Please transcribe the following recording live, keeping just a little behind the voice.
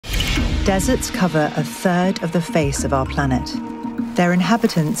Deserts cover a third of the face of our planet. Their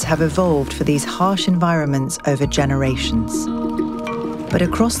inhabitants have evolved for these harsh environments over generations. But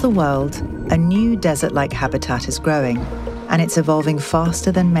across the world, a new desert-like habitat is growing, and it's evolving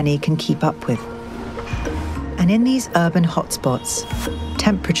faster than many can keep up with. And in these urban hotspots,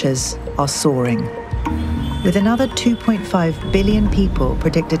 temperatures are soaring. With another 2.5 billion people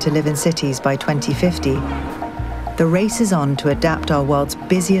predicted to live in cities by 2050, the race is on to adapt our world's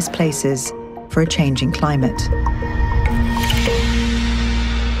busiest places for a changing climate.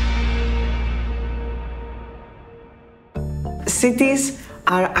 Cities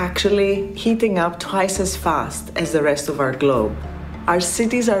are actually heating up twice as fast as the rest of our globe. Our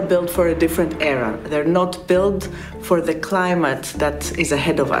cities are built for a different era. They're not built for the climate that is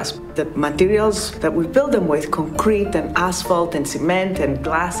ahead of us. The materials that we build them with, concrete and asphalt and cement and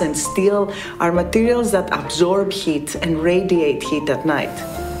glass and steel, are materials that absorb heat and radiate heat at night.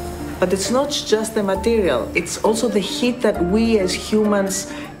 But it's not just the material, it's also the heat that we as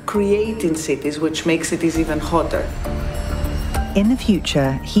humans create in cities, which makes cities even hotter. In the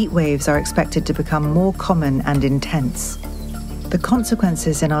future, heat waves are expected to become more common and intense. The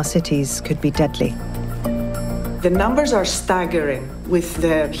consequences in our cities could be deadly. The numbers are staggering. With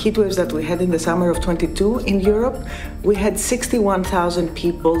the heat waves that we had in the summer of 22 in Europe, we had 61,000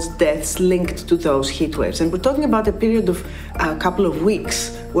 people's deaths linked to those heat waves. And we're talking about a period of a couple of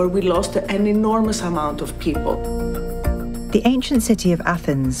weeks where we lost an enormous amount of people. The ancient city of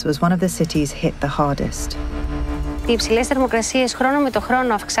Athens was one of the cities hit the hardest. Οι υψηλές θερμοκρασίες χρόνο με το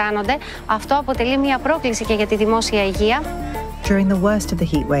χρόνο αυξάνονται. Αυτό αποτελεί μια πρόκληση και για τη δημόσια υγεία. During the worst of the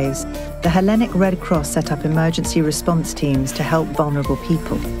heat waves, the Hellenic Red Cross set up emergency response teams to help vulnerable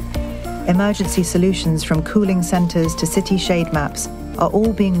people. Emergency solutions from cooling centres to city shade maps are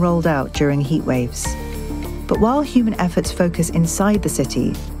all being rolled out during heat waves. But while human efforts focus inside the city,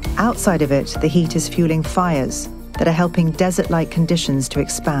 outside of it, the heat is fueling fires that are helping desert-like conditions to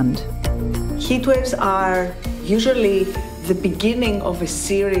expand. Heat waves are usually the beginning of a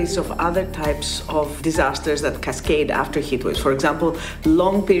series of other types of disasters that cascade after heat waves. For example,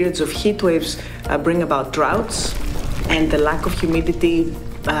 long periods of heat waves bring about droughts, and the lack of humidity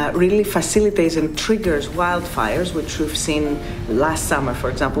really facilitates and triggers wildfires, which we've seen last summer. For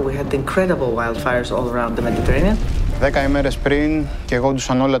example, we had incredible wildfires all around the Mediterranean. 10 ημέρες πριν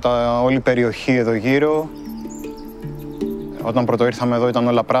καιγόντουσαν όλη η περιοχή εδώ γύρω. Όταν πρώτο ήρθαμε εδώ ήταν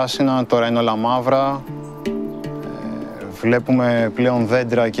όλα πράσινα, τώρα είναι όλα μαύρα. Βλέπουμε πλέον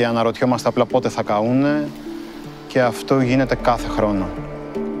δέντρα και αναρωτιόμαστε απλά πότε θα καούνε και αυτό γίνεται κάθε χρόνο.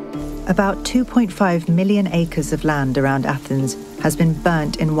 About 2.5 million acres of land around Athens has been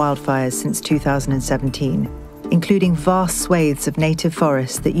burnt in wildfires since 2017, including vast swathes of native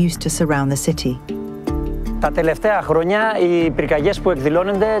forests that used to surround the city. Τα τελευταία χρόνια οι πυρκαγιές που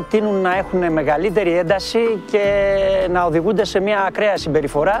εκδηλώνονται τείνουν να έχουν μεγαλύτερη ένταση και να οδηγούνται σε μια ακραία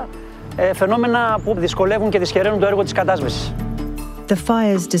συμπεριφορά, φαινόμενα που δυσκολεύουν και δυσχεραίνουν το έργο της κατάσβεσης. The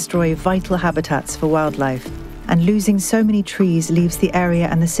fires destroy vital habitats for wildlife, and losing so many trees leaves the area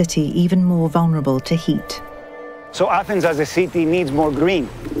and the city even more vulnerable to heat. So Athens as a city needs more green.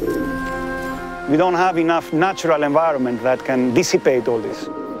 We don't have enough natural environment that can dissipate all this.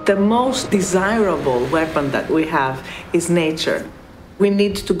 The most desirable weapon that we have is nature. We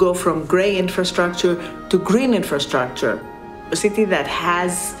need to go from grey infrastructure to green infrastructure. A city that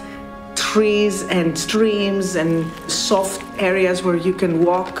has trees and streams and soft areas where you can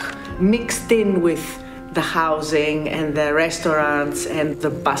walk mixed in with the housing and the restaurants and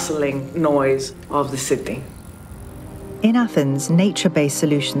the bustling noise of the city. In Athens, nature-based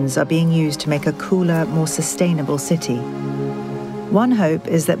solutions are being used to make a cooler, more sustainable city. One hope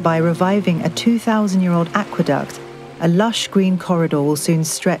is that by reviving a 2,000-year-old aqueduct, a lush green corridor will soon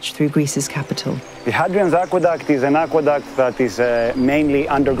stretch through Greece's capital. The Hadrian's Aqueduct is an aqueduct that is mainly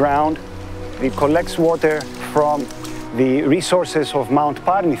underground. It collects water from the resources of Mount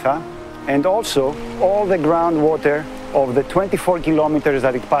Parnitha and also all the groundwater of the 24 kilometers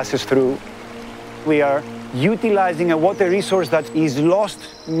that it passes through. We are utilizing a water resource that is lost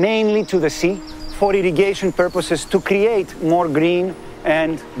mainly to the sea for irrigation purposes to create more green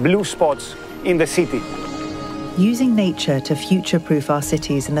and blue spots in the city. Using nature to future-proof our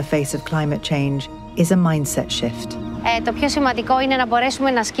cities in the face of climate change is a mindset shift. Το πιο σημαντικό είναι να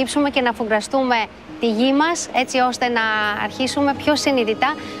μπορέσουμε να σκύψουμε και να αφουγκραστούμε τη γη μας, έτσι ώστε να αρχίσουμε πιο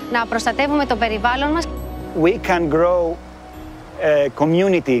συνειδητά να προστατεύουμε το περιβάλλον μας. We can grow a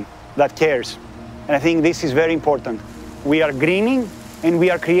community that cares. And I think this is very important. We are greening and we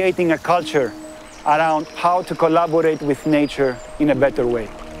are creating a culture around how to collaborate with nature in a better way.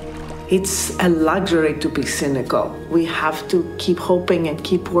 It's a luxury to be cynical. We have to keep hoping and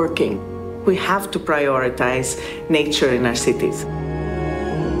keep working. We have to prioritize nature in our cities.